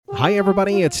Hi,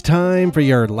 everybody. It's time for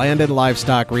your Land and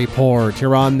Livestock Report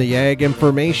here on the Ag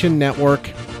Information Network.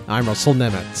 I'm Russell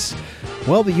Nemitz.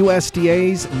 Well, the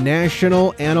USDA's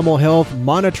National Animal Health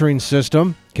Monitoring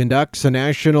System conducts a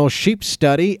national sheep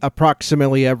study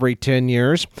approximately every 10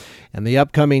 years. And the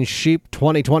upcoming Sheep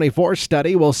 2024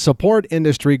 study will support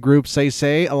industry groups, they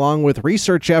say, along with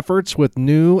research efforts with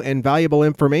new and valuable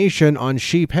information on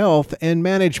sheep health and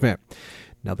management.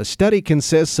 Now, the study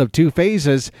consists of two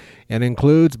phases and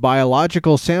includes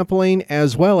biological sampling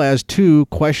as well as two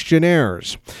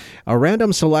questionnaires. A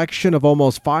random selection of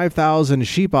almost 5,000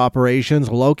 sheep operations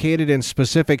located in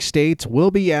specific states will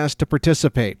be asked to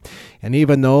participate. And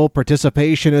even though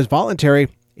participation is voluntary,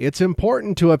 it's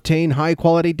important to obtain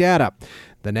high-quality data.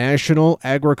 The National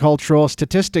Agricultural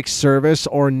Statistics Service,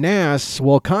 or NASS,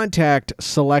 will contact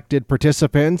selected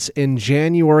participants in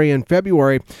January and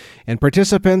February, and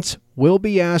participants will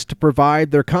be asked to provide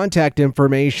their contact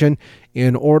information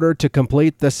in order to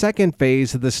complete the second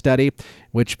phase of the study,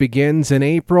 which begins in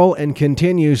April and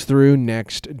continues through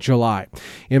next July.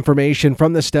 Information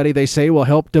from the study, they say, will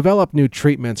help develop new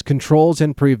treatments, controls,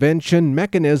 and prevention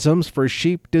mechanisms for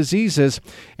sheep diseases,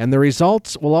 and the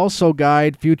results will also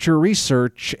guide future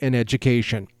research and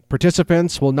education.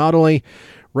 Participants will not only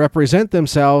represent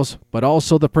themselves, but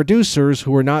also the producers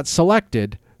who were not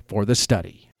selected for the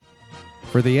study.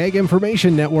 For the Ag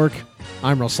Information Network,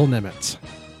 I'm Russell Nemitz.